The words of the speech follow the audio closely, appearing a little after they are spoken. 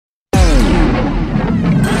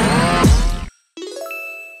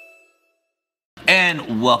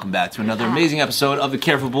And welcome back to another amazing episode of The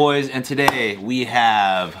Careful Boys. And today we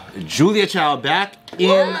have Julia Chow back in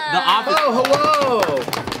the office. Oh, hello!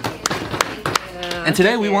 And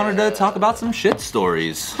today we wanted to talk about some shit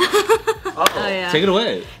stories. Oh, yeah. Take it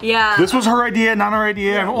away. Yeah. This was her idea, not our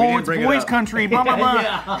idea. Yeah, oh, it's boys' country, blah, blah, blah.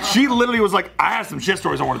 Yeah. She literally was like, I have some shit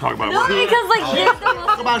stories I want to talk about. No, because like it's the most...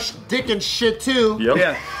 Talk about dick and shit too. Yep.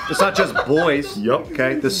 Yeah, it's not just boys. Yep.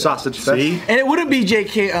 Okay, this sausage fest. See? And it wouldn't be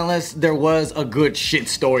JK unless there was a good shit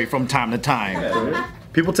story from time to time.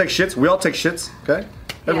 People take shits. We all take shits. Okay,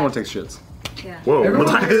 everyone takes shits. Yeah. Whoa.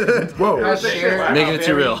 Whoa. Making it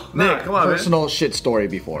too real. Nick, come on, man. Personal shit story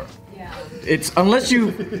before. Yeah. It's unless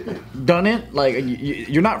you've done it, like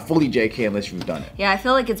you're not fully JK unless you've done it. Yeah, I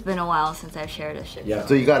feel like it's been a while since I've shared a shit.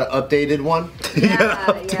 So you got an updated one?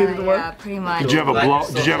 Yeah, pretty much. Did you have a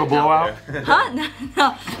blowout? Huh?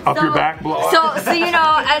 No. Up your back blowout? So you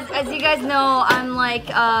know, as you guys know, I'm like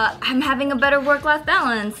I'm having a better work-life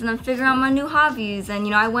balance, and I'm figuring out my new hobbies. And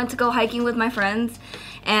you know, I went to go hiking with my friends,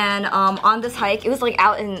 and on this hike, it was like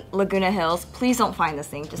out in Laguna Hills. Please don't find this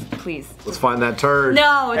thing, just please. Let's find that turd.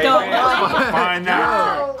 No, don't. Find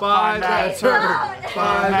that. Find that turd.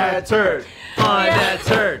 Find that turd. Find that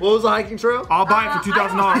turd. What was the hiking trail? I'll buy it for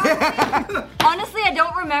 $2,000. Honestly, I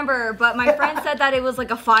don't remember, but my friend said that it was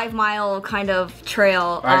like a 5-mile kind of trail.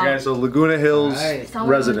 All right, guys. So Laguna Hills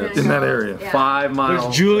Somewhere residents In that area. Yeah. 5 miles.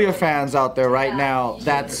 There's Julia fans out there right now.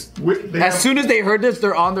 That's as soon as they heard this,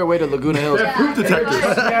 they're on their way to Laguna Hills. Poop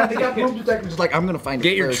detectors. Yeah, they got poop detectors. Like I'm gonna find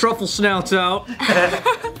Get it your first. truffle snouts out.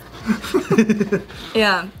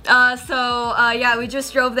 Yeah. Yeah, we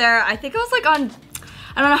just drove there. I think it was like on,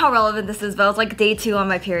 I don't know how relevant this is, but it was like day 2 on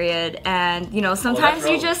my period, and you know sometimes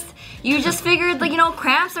you just figured like, you know,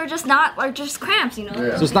 cramps are just cramps, you know.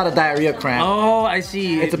 Yeah. So it's not a diarrhea cramp. Oh, I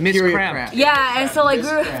see. It's a period cramp. Yeah, and so like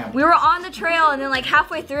we were on the trail, and then like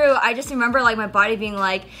halfway through, I just remember like my body being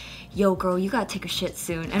like, yo girl, you gotta take a shit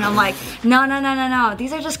soon. And I'm like, no,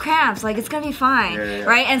 these are just cramps, like it's gonna be fine.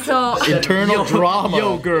 Right? And so Internal drama.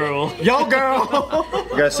 Yo, girl. Yo, girl. You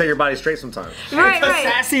gotta set your body straight sometimes. right.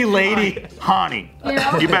 Sassy lady. Honey,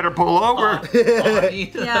 Yeah. you better pull over.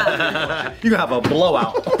 Yeah. You have a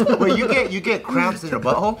blowout. Wait, you get cramps in your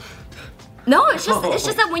butthole? No, it's just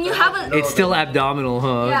that when you have a It's still abdominal,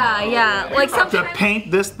 huh? yeah. Like To sometimes paint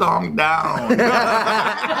this thong down.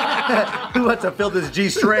 Who wants to fill this G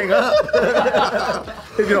string up?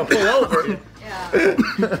 If you don't pull over.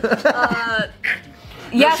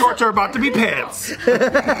 yeah, Shorts are about to be pants.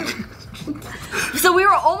 so we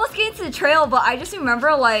were almost getting to the trail, but I just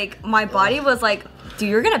remember like my body was like, dude,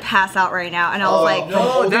 you're gonna pass out right now. And I was like,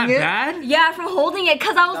 Oh, that bad? yeah, from holding it,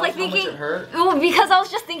 because I was like thinking, well, because I was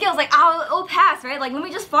just thinking, I was like, oh, it'll pass, right? Like, let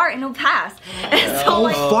me just fart and it'll pass. And so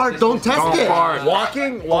like, Fart, don't test it.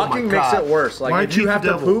 Walking makes it worse. Like Why if you cheat have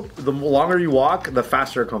the to devil? poop, the longer you walk, the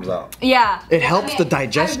faster it comes out. yeah. It helps the I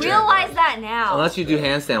digestion. realize that now. Unless you do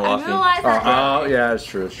handstand I walking. realize that now. Oh, yeah, it's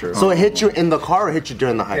true, it's true. So it hit you in the car or hit you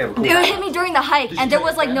during the hike? It hit me during the hike, and there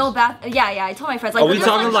was like no bath. Yeah, I told my friends. Like, Are we there was,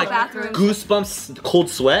 talking no like bathroom. goosebumps, cold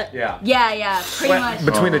sweat? yeah. Yeah, pretty much.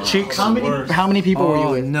 Between the cheeks. How many people were you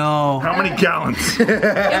with? No. How many gallons?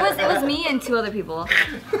 It was me and 2 other people.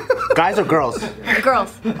 Guys or girls?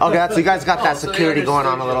 Girls. Okay, so you guys got that security going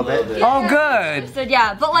on a little bit. Oh, good. So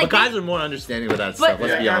yeah, but like But guys are more understanding with that stuff,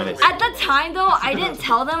 let's be honest. at the time though, I didn't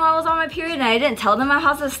tell them I was on my period, and I didn't tell them I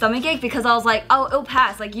had a stomach ache because I was like, oh, it'll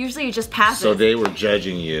pass. Like usually it just passes. So they were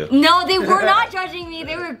judging you. No, they were not judging me.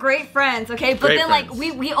 They were great friends, okay? But Great then friends.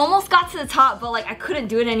 like we almost got to the top, but like I couldn't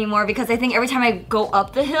do it anymore because I think every time I go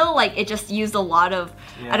up the hill, like it just used a lot of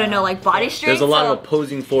I don't know, like body strength. There's a lot so- of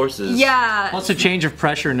opposing forces. Yeah. Plus a change of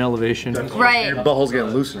pressure and elevation. Right. Your butthole's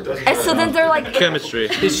getting looser. And so then they're like Chemistry.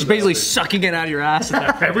 It's just basically sucking it out of your ass.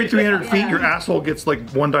 At that Every 300 feet, your asshole gets like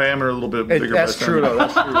one diameter a little bit bigger. That's by the true, time. though.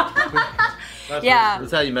 That's true. yeah.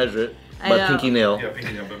 That's how you measure it. I By know. pinky nail.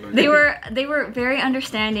 They were very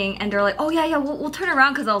understanding, and they're like, oh yeah, we'll turn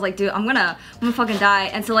around, because I was like, dude, I'm gonna fucking die.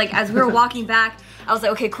 And so like as we were walking back, I was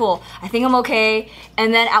like, okay, cool, I think I'm okay.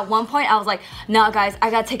 And then at one point I was like, nah guys,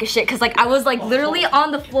 I gotta take a shit, because like I was like literally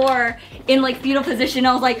on the floor in like fetal position.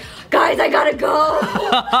 I was like, guys, I gotta go.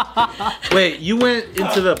 Wait, you went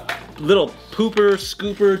into the little pooper,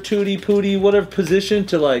 scooper, tootie, pootie, whatever position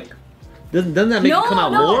to like Doesn't that make it come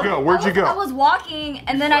out more? Where'd you go? I was walking,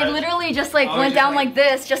 and then I literally just like went down like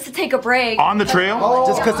this just to take a break. On the trail?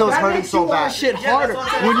 Just because it was hurting so bad. Shit harder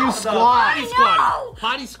when you squat. No!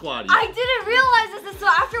 Potty squatty. I didn't realize this, and so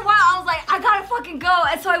after a while I was like, I gotta fucking go,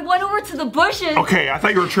 and so I went over to the bushes. Okay, I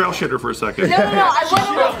thought you were a trail shitter for a second. No, I went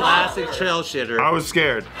over. Classic trail shitter. I was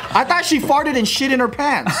scared. I thought she farted and shit in her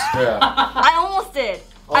pants. I almost did.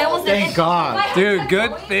 I almost thank if God. I had Dude, kept good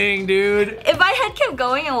going- thing, dude. If I had kept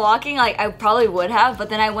going and walking, like I probably would have, but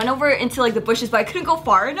then I went over into like the bushes, but I couldn't go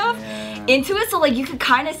far enough into it, so like you could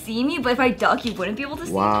kind of see me, but if I duck, you wouldn't be able to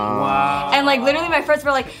see me. Wow. And like literally, my friends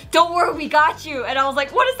were like, "Don't worry, we got you," and I was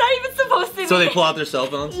like, "What is that even supposed to mean?" So they pull out their cell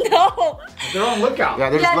phones? No. They're on lookout. Yeah,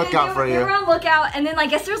 there's Yeah, lookout for they you. were on lookout, and then I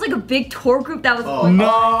guess there was like a big tour group that was going. No,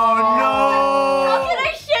 How can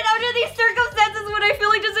I shit under these circumstances when I feel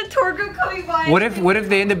like there's a tour group coming by? What if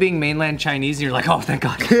they end up being mainland Chinese and you're like, oh, thank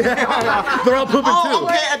God. They're all pooping Oh,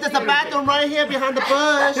 okay, and there's a bathroom right here behind the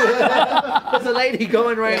bush. There's a lady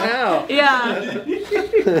going right now. Yeah.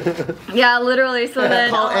 Yeah, literally. So then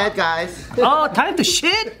Call Ed, guys. Oh, time to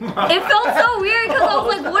shit? it felt so weird because I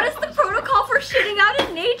was like, "What is the protocol for shitting out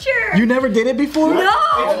in nature?" You never did it before? No.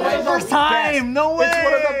 First time, no way. It's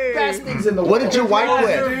one of the best things in the world. What did you wipe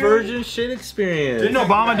Your with? virgin shit experience. Didn't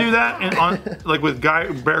Obama do that like with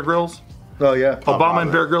Bear Grylls? Oh yeah. Obama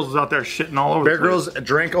and Bear Grylls was out there shitting all over. Bear the place. Grylls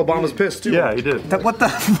drank Obama's piss too. Yeah, he did. What the?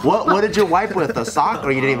 What did you wipe with? A sock,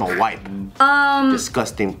 or you didn't even wipe?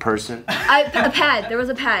 Disgusting person. A pad. There was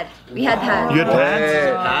a pad. We had pads. You had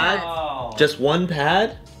pads? Pad? Just one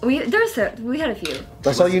pad? We had a few.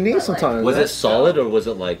 That's all you need sometimes. Was it solid or was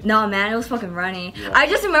it like? No, man, it was fucking runny. I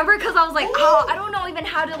just remember because I was like, oh, I don't know even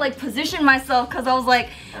how to like position myself because I was like,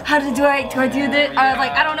 how to do I do this? I was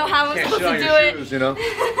like, I don't know how I'm supposed to do it. You know?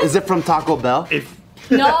 Is it from Taco Bell?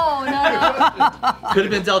 No. Could have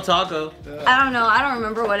been Del Taco. I don't know. I don't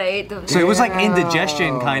remember what I ate. So it was like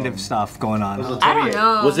indigestion kind of stuff going on. I don't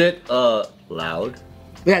know. Was it loud?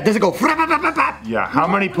 Yeah, does it go? Yeah. How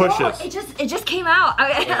many pushes? No, it just came out.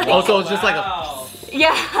 Also, it's just like a.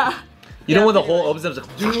 Yeah. You know when the hole opens up? It's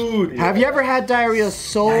like, dude. Have you ever had diarrhea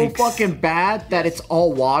so fucking bad that it's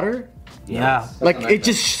all water? Yeah. Like it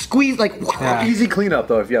just squeezed like. Yeah. Easy cleanup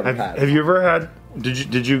though if you haven't had. Have you ever had?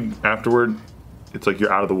 Did you afterward? It's like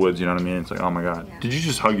you're out of the woods. You know what I mean? It's like, oh my god. Did you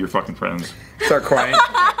just hug your fucking friends? Start crying.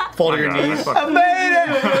 Fall to your knees. I made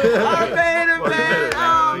it,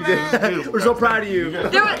 man. We're so proud of you.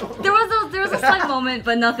 There was a slight moment,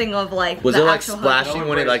 but nothing of like. Was the it like actual hug. splashing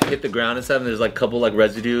when it like hit the ground and stuff? And there's like a couple like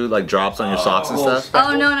residue like drops on your socks and stuff.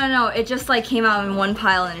 Oh no! It just like came out in one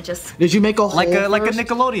pile and it just. Did you make a hole Like a first?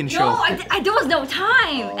 Nickelodeon show. No, there was no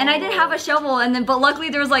time, and I didn't have a shovel, and then but luckily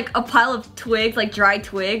there was like a pile of twigs, like dry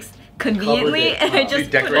twigs, conveniently, and I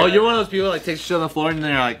just. Put Oh, you're one of those people that like takes shit on the floor and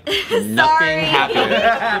then you're like, nothing Sorry. happened.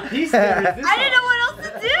 I didn't know what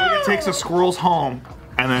else to do. Takes a squirrel's home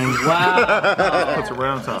and then puts it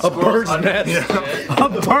around top. A bird's nest. A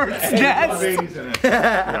bird's nest. Babies in it.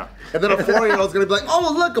 Yeah. And then a 4-year-old's gonna be like,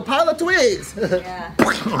 oh look, a pile of twigs. Yeah.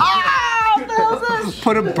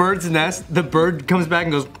 Put a bird's nest. The bird comes back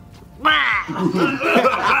and goes.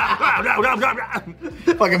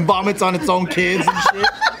 Fucking vomits on its own kids and shit.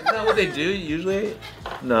 Isn't that what they do usually?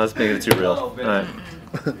 No, it's making it too real. Alright.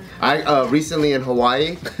 I recently in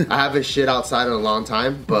Hawaii, I haven't shit outside in a long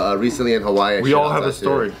time, but recently in Hawaii, I We shit all have a outside,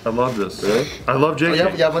 story. too. I love this. Really? I love Jake. You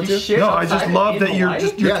have one too? No, I just love that you're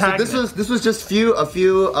Yeah, tagging so this was just a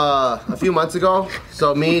few months ago.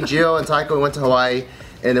 So me, Gio, and Taiko, we went to Hawaii,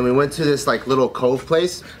 and then we went to this like little cove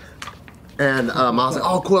place. And I was like,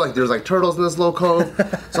 oh cool, like there's like turtles in this little cove.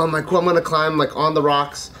 So I'm like, cool, I'm gonna climb like on the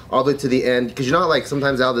rocks all the way to the end. Because you know how, like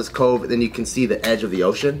sometimes out of this cove, then you can see the edge of the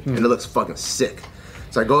ocean, and it looks fucking sick.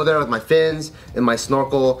 So I go there with my fins and my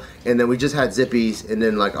snorkel, and then we just had zippies, and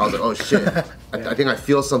then like I was like, oh shit, I think I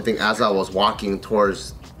feel something as I was walking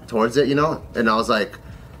towards it, you know? And I was like,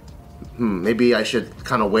 maybe I should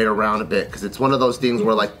kind of wait around a bit, because it's one of those things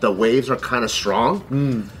where like the waves are kind of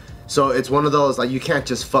strong. So it's one of those, like, you can't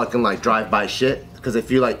just fucking like drive by shit, because if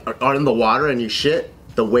you like are in the water and you shit,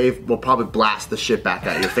 the wave will probably blast the shit back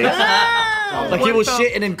at your face. Like it was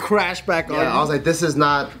shit and then crash back on. Yeah, I was like, this is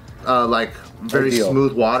not like very Ideal.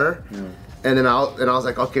 smooth water. And then I was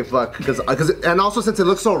like, okay, fuck, because and also since it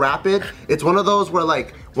looks so rapid, it's one of those where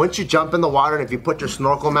like once you jump in the water and if you put your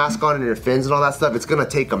snorkel mask on and your fins and all that stuff, it's gonna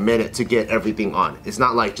take a minute to get everything on. It's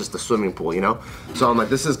not like just a swimming pool, you know. So I'm like,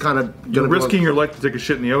 this is kind of You're risking your life to take a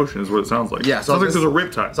shit in the ocean, is what it sounds like. Yeah, so sounds like this- there's a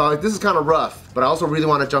rip tide. So I'm like, this is kind of rough, but I also really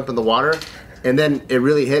want to jump in the water. And then it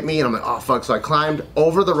really hit me, and I'm like, oh fuck. So I climbed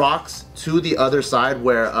over the rocks to the other side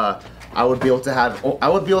where I would be able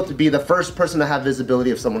to be the first person to have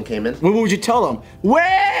visibility if someone came in. What would you tell them?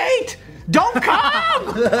 Wait! Don't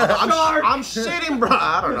come! I'm shitting, bro.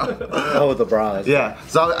 I don't know. Oh, with the bras. Yeah.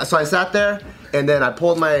 So I sat there, and then I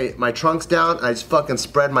pulled my trunks down, and I just fucking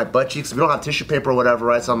spread my butt cheeks. We don't have tissue paper or whatever,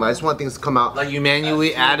 right? So I'm like, I just want things to come out. Like you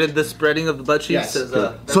manually added the spreading of the butt cheeks Yes. as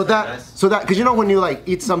So that, because you know when you like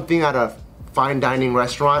eat something at a fine dining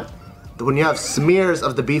restaurant, when you have smears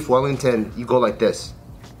of the beef Wellington, you go like this,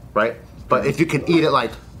 right? But if you can eat it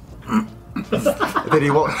like, then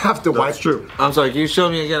you won't have to wipe. That's true. I'm sorry, can you show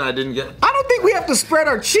me again? I didn't get. I don't think we have to spread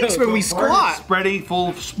our cheeks when we squat. Spreading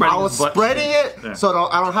I was spreading it so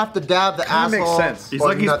I don't have to dab the Kinda makes asshole. sense. He's or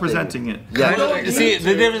like he's nothing. presenting it. Yeah. See,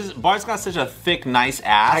 the difference. Bart's got such a thick, nice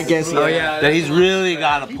ass. I guess. Oh yeah. that he's really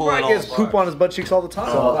got to He pull it probably gets off. poop on his butt cheeks all the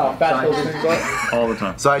time. All the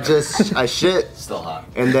time. So I shit. Still hot.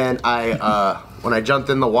 And then when I jumped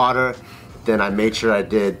in the water, then I made sure I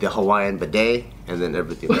did the Hawaiian bidet, and then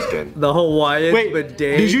everything was good. The Hawaiian Wait, bidet.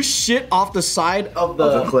 did you shit off the side of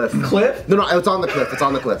the Cliff. cliff? No, it's on the cliff. It's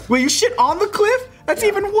on the cliff. Wait, you shit on the cliff? That's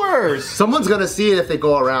even worse. Someone's gonna see it if they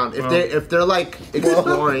go around. If they're like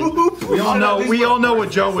exploring. We all know what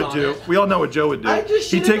Joe would do. We all know what Joe would do.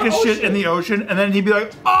 He'd take a shit in the ocean and then he'd be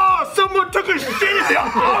like, "Oh, someone took a shit in the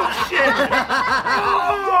ocean."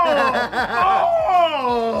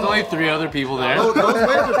 Oh. There's only 3 other people there. Those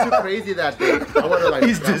waves are too crazy that day. I wanna like.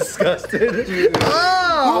 He's disgusted.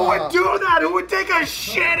 Who would do that? Who would take a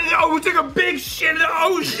shit in the Who would take a big shit in the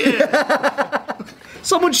ocean?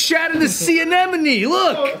 Someone shat in the sea anemone.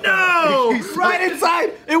 Look. No! Right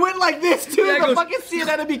inside. It went like this too. Yeah, it the goes- fucking sea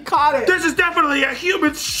anemone caught it. This is definitely a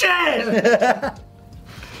human shit!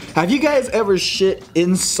 Have you guys ever shit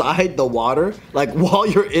inside the water? Like while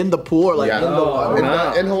you're in the pool or like Yeah. in the water?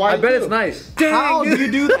 In Hawaii. I bet too. it's nice. How do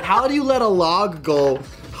you do that? How do you let a log go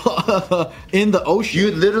in the ocean?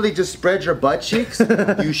 You literally just spread your butt cheeks,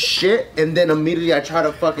 you shit, and then immediately I try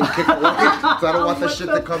to fucking kick away because I don't want the shit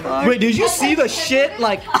to come out. Wait, did you see the shit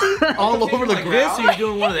like all over the This, ground? or you're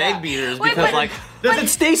doing one of the egg beaters Wait, because, but- like, Does it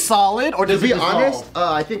stay solid or To does be it dissolve? honest,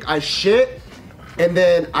 I think I shit, and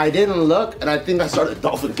then I didn't look, and I think I started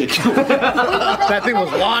dolphin kicking. That thing was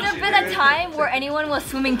Has launching. there been a time where anyone was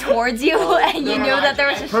swimming towards you and you knew that there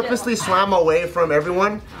was a shit? Purposely swam away from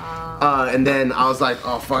everyone, and then I was like,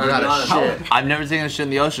 oh fuck, I gotta shit. I've never taken a shit in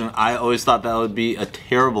the ocean. I always thought that would be a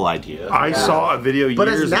terrible idea. I saw a video But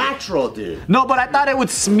years it's ago. natural, dude. No, but I thought it would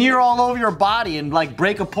smear all over your body and like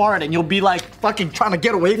break apart and you'll be like fucking trying to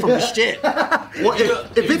get away from the shit. Well,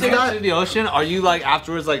 if If you it's take a not, shit in the ocean, are you like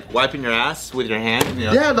afterwards like wiping your ass with your hand? You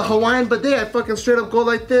know? yeah, the Hawaiian bidet, I fucking straight up go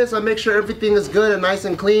like this. I make sure everything is good and nice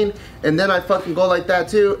and clean, and then I fucking go like that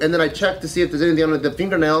too, and then I check to see if there's anything under the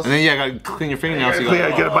fingernails. And then you gotta clean your fingernails. So you Yeah,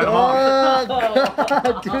 go, get a bite off.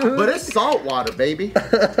 But it's salt water, baby.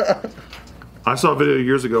 I saw a video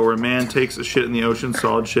years ago where a man takes a shit in the ocean,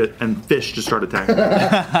 solid shit, and fish just start attacking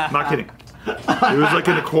him. Not kidding. It was like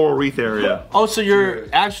in a coral reef area. Oh, so you're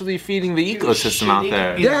actually feeding the ecosystem out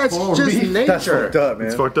there. Yeah, it's just That's nature. fucked up, man.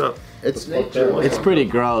 It's fucked up. It's nature. It's pretty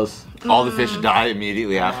gross. All the fish die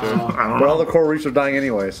immediately after. I don't But all know. the coral reefs are dying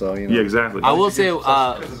anyway, so you know. Yeah, exactly. I will say, when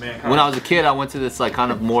I was a kid, I went to this like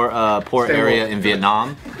kind of more poor area in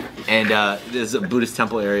Vietnam, and there's a Buddhist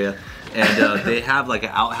temple area, and they have like an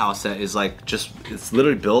outhouse that is like it's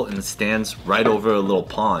literally built and it stands right over a little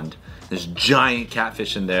pond. There's giant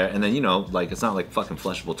catfish in there, and then like it's not like fucking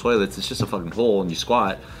flushable toilets. It's just a fucking hole, and you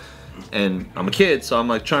squat. And I'm a kid, so I'm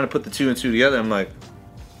like trying to put the 2 and 2 together. I'm like,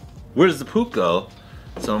 where does the poop go?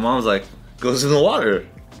 So my mom was like, goes in the water.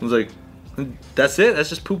 I was like, that's it? That's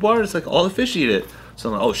just poop water? It's like all the fish eat it. So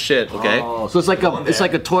I'm like, oh shit, okay. Oh, so it's like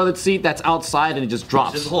a toilet seat that's outside and it just Just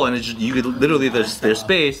drops. a hole, and you could literally there's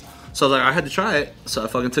space. So I was like, I had to try it. So I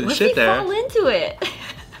fucking took a What if shit you there. fall into it?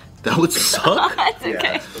 That would suck. That's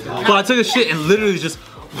okay. But I took a shit and literally just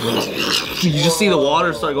you just see the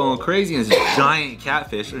water start going crazy, and this giant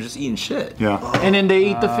catfish are just eating shit. Yeah. And then they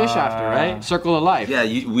eat the fish after, right? Circle of life. Yeah,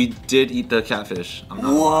 we did eat the catfish. I'm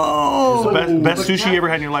not, Whoa! Best sushi you ever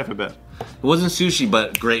had in your life, I bet. it wasn't sushi,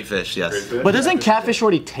 but great fish, yes. But doesn't catfish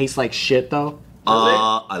already taste like shit though?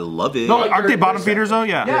 I love it. Aren't they bottom feeders though?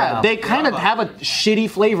 Yeah. Yeah, they kind of have a shitty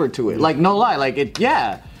flavor to it. Like no lie, like it.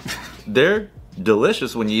 Yeah. They're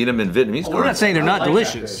delicious when you eat them in Vietnamese. We're not saying they're not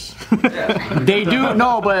delicious. They do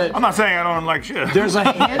no, but I'm not saying I don't like shit. there's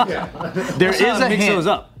a hint. There is a mix hint those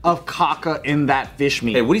up. of caca in that fish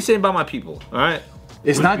meat. Hey, what are you saying about my people? All right.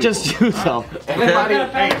 It's not just you though.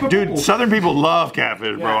 Dude, Southern people love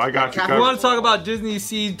catfish, bro. I got you You covered. want to talk about Disney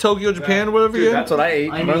Sea, Tokyo, Japan, or whatever? Again? That's what I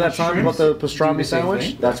ate. Remember that time about the pastrami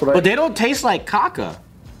sandwich? That's what I But ate. they don't taste like caca.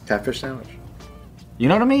 Catfish sandwich. You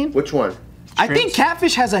know what I mean? Which one? I think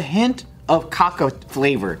catfish has a hint of caca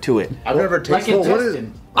flavor to it. I've never tasted. Well, what is?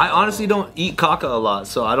 I honestly don't eat caca a lot,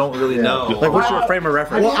 so I don't really know. Like, what's your frame of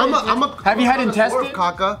reference? Well, I'm a. Have you had connoisseur intestine? of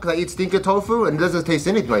caca because I eat stinky tofu and it doesn't taste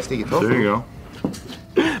anything like stinky tofu. There you go.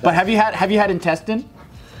 But have you had intestine?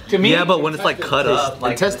 Yeah, but when it's like cut up,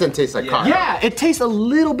 like Intestine tastes like caca. Yeah, it tastes a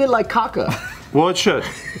little bit like caca. Well, it should.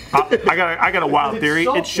 I got a wild theory.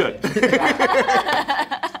 It should. How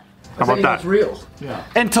about that? real.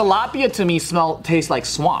 And tilapia to me tastes like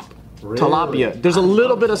swamp. tilapia. There's a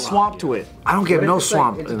little bit of swamp to it. I don't get no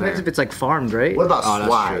swamp It in depends there. if it's like farmed, right? What about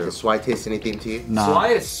that's swai? true. Does swai taste anything to you? Why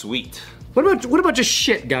is sweet? What about just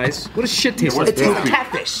shit, guys? What does shit taste like? It tastes like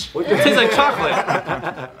catfish. It tastes like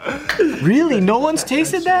chocolate. Really? No one's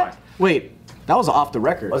tasted that? Wait, that was off the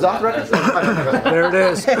record. Was off the record? There it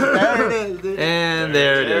is. There it is, dude. And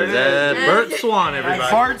there it is. Bert Swan, everybody.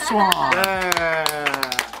 Fart swan.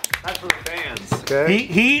 That's for the fans. Okay.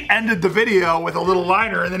 He ended the video with a little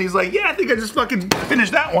liner, and then he's like, "Yeah, I think I just fucking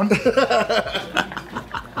finished that one."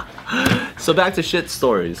 So back to shit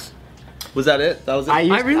stories. Was that it? That was it?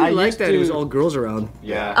 I really like used that to- it was all girls around.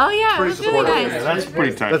 yeah. Oh yeah, it was really Yeah, nice. that's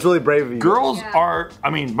pretty tight. That's really brave of you. Girls Yeah. are, I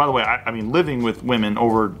mean, by the way, I mean, living with women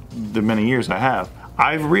over the many years I have,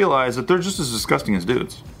 I've realized that they're just as disgusting as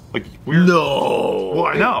dudes. Like, we're. No. Well,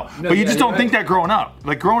 I know. but you just don't think that growing up.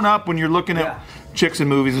 Like, growing up, when you're looking at chicks in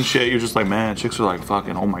movies and shit, you're just like, man, chicks are like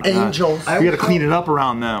fucking, oh my god. Angels. You gotta clean it up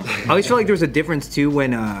around them. I always feel like there was a difference too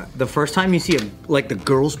when the first time you see like the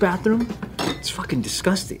girls' bathroom, it's fucking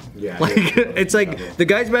disgusting. Yeah. Like it's like the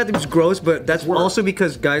guys' bathroom's gross, but that's also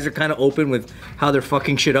because guys are kind of open with how they're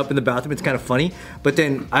fucking shit up in the bathroom. It's kind of funny. But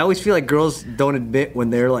then I always feel like girls don't admit when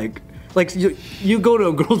they're like you go to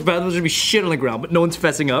a girl's bathroom, there's gonna be shit on the ground, but no one's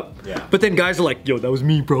fessing up. Yeah. But then guys are like, yo, that was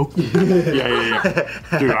me, bro.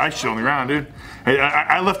 Yeah. Dude, I shit on the ground, dude. Hey,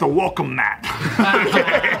 I left a welcome mat.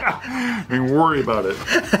 Don't even worry about it.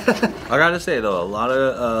 I gotta say though, a lot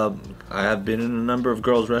of I have been in a number of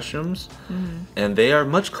girls' restrooms, and they are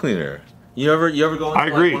much cleaner. You ever go into I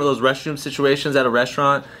like, agree. one of those restroom situations at a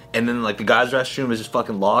restaurant, and then like the guy's restroom is just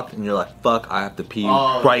fucking locked, and you're like, "Fuck, I have to pee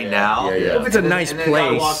right now." If it's a nice And then the guy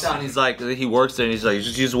place. walks out, and he's like, he works there, and he's like,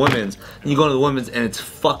 "Just use women's." And you go to the women's, and it's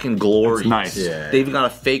fucking glorious. It's nice. Yeah. They even got a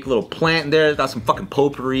fake little plant in there. Got some fucking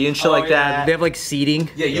potpourri and shit like that. They have like seating.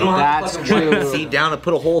 Yeah, you don't have to That's fucking wipe the true. seat down and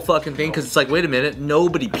put a whole fucking thing, because it's like, wait a minute,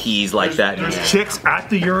 nobody pees like that. There's chicks at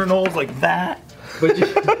the urinals like that.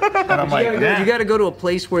 And I'm like, You man. gotta go to a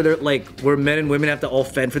place where they're like where men and women have to all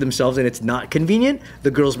fend for themselves and it's not convenient.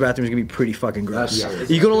 The girls' bathroom is gonna be pretty fucking gross.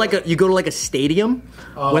 You go to like a stadium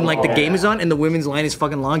when like the game is on and the women's line is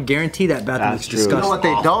fucking long. Guarantee that bathroom That's is true. You know disgusting. what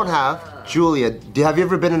they don't have? Julia, have you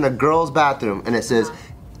ever been in a girl's bathroom and it says,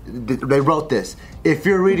 they wrote this, if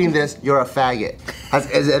you're reading this, you're a faggot.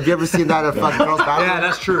 Have you ever seen that in a fucking girl's bathroom? Yeah,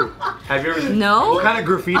 that's true. Have you ever? No. What kind of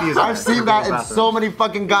graffiti is that? I've seen that in so many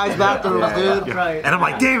fucking guys' bathrooms, dude. And I'm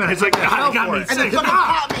like, damn it. It's like, how they got me. And they fucking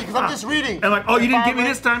caught me because I'm just reading. And like, oh, you didn't get me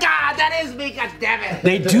this time?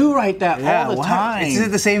 They do write that Yeah, all the wow. time. Is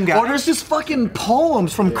it the same guy? Or there's just fucking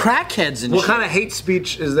poems from crackheads and What shit. kind of hate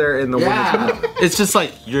speech is there in the women's bathroom? It's just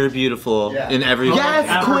like, you're beautiful in every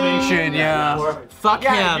Yes, queen. Affirmation, yeah. Fuck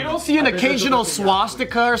Yeah, him. you don't see an occasional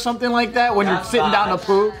swastika or something like that when you're sitting down to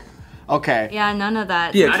poo? Okay. Yeah, none of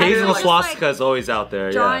that. The Sometimes occasional there's, swastika like, is always out there.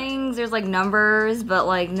 Yeah. drawings, there's like numbers, but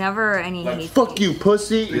like never any hate. Fuck you,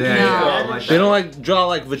 pussy. No. They don't like draw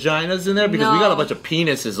like vaginas in there because we got a No. bunch of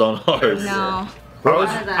penises on ours. No.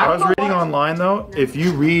 I was reading online though, if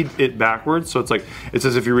you read it backwards, so it's like, it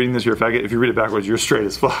says if you're reading this, you're a faggot. If you read it backwards, you're straight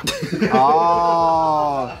as fuck.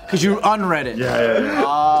 Oh, because you unread it. Yeah.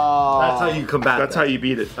 Oh. That's how you combat. That's how you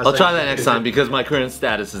beat it. I'll try that next time because my current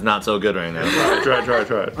status is not so good right now. Try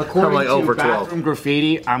it. According like to over 12. bathroom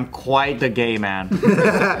graffiti, I'm quite the gay man.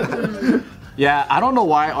 Yeah, I don't know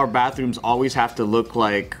why our bathrooms always have to look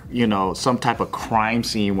like, you know, some type of crime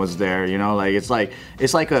scene was there, you know? Like it's like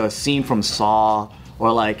a scene from Saw,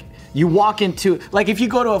 or like you walk into, like if you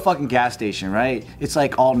go to a fucking gas station, right? It's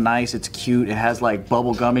like all nice, it's cute, it has like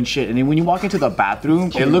bubble gum and shit. And then when you walk into the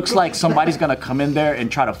bathroom, it looks like somebody's gonna come in there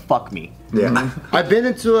and try to fuck me. Yeah. I've been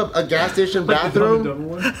into a gas station bathroom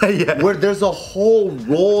where there's a whole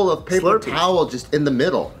roll of paper towel just in the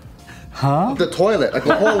middle. Huh? The toilet, like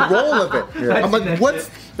a whole roll of it. I'm like, what's?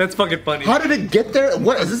 That's fucking funny. How did it get there?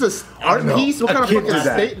 What is this? An art piece? What kind of kid fucking did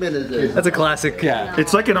that. statement is this? That's a classic. Yeah.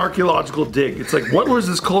 It's like an archaeological dig. It's like, what was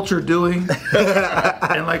this culture doing?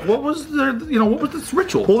 And like, what was what was this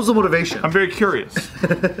ritual? What was the motivation? I'm very curious.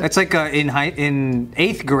 It's like in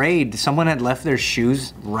 8th grade, someone had left their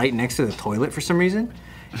shoes right next to the toilet for some reason,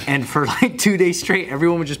 and for like 2 days straight,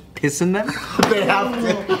 everyone would just piss in them. They have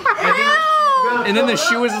to. And then the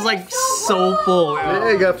shoe was just like so full.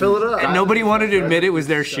 Yeah, you gotta fill it up. And nobody wanted to admit it was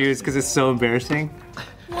their shoes because it's so embarrassing.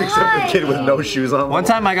 Except the kid with no shoes on. One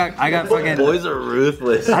time I got fucking. Boys are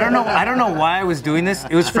ruthless. I don't know why I was doing this.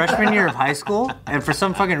 It was freshman year of high school, and for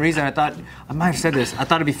some fucking reason I thought I might have said this. I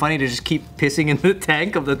thought it'd be funny to just keep pissing in the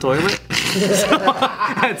tank of the toilet.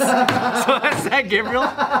 at San Gabriel,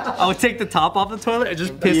 I would take the top off the toilet and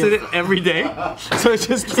just piss in it every day. So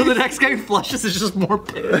the next guy who flushes is just more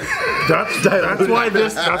piss. That's why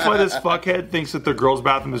this fuckhead thinks that the girls'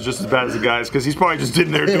 bathroom is just as bad as the guys, because he's probably just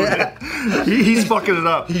in there doing it. He's fucking it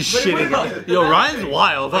up. He's shitting. Yo, Ryan's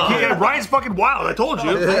wild. Huh? Yeah, Ryan's fucking wild. I told you.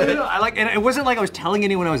 And it wasn't like I was telling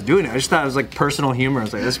anyone I was doing it. I just thought it was like personal humor. I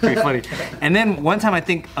was like, that's pretty funny. And then one time I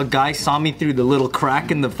think a guy saw me through the little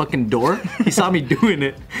crack in the fucking door. He saw me doing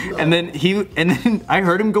it, and then I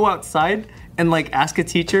heard him go outside and like ask a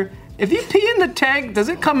teacher, if you pee in the tank, does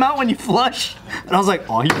it come out when you flush? And I was like,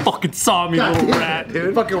 oh, you fucking saw me, little rat.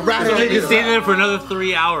 Dude, fucking rat. So he's standing there for another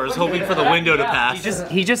 3 hours, hoping for the window to pass.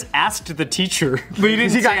 He just asked the teacher, but he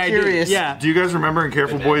didn't. He got curious. Yeah. Do you guys remember in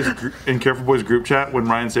Careful Boys group chat when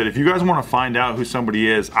Ryan said, if you guys want to find out who somebody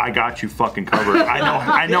is, I got you fucking covered.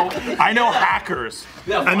 I know hackers.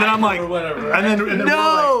 Yeah, and then I'm like, and then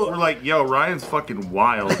No! we're like, yo, Ryan's fucking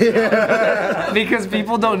wild. Because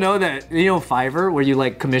people don't know that, you know, Fiverr, where you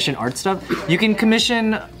like commission art stuff, you can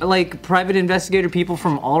commission like private investigator people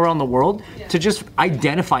from all around the world to just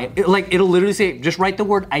identify it. Like it'll literally say, just write the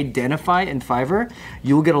word identify in Fiverr.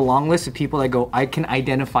 You will get a long list of people that go, I can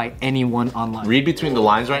identify anyone online. Read between the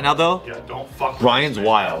lines right now, though. Yeah, don't fuck with Ryan's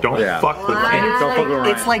wild. Don't fuck with him. Don't fuck with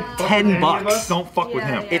Ryan. It's like $10. Don't fuck with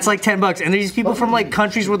him. It's like $10, and these people from like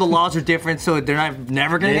countries where the laws are different, so they're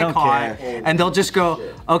never gonna get caught. And they'll just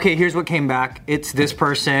go, okay, here's what came back. It's this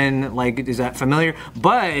person. Like, is that familiar?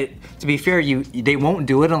 But to be fair, they won't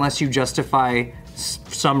do it unless you justify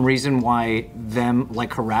some reason why them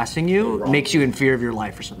like harassing you makes you in fear of your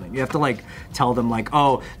life or something. You have to like tell them like,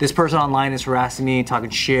 oh, this person online is harassing me, talking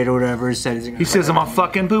shit or whatever. He says I'm a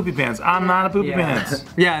fucking poopy pants. I'm not a poopy pants.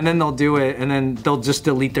 Yeah, and then they'll do it, and then they'll just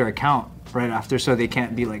delete their account right after, so they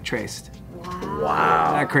can't be like traced. Wow.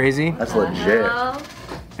 Isn't that crazy? That's legit.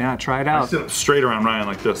 Yeah, try it out. Sit straight around Ryan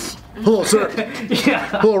like this. Hello, sir.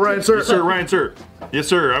 Hello, Ryan, sir. Yes, sir, Ryan, sir. Yes,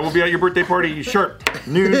 sir. I will be at your birthday party. Sharp.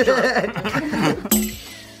 Noon sharp.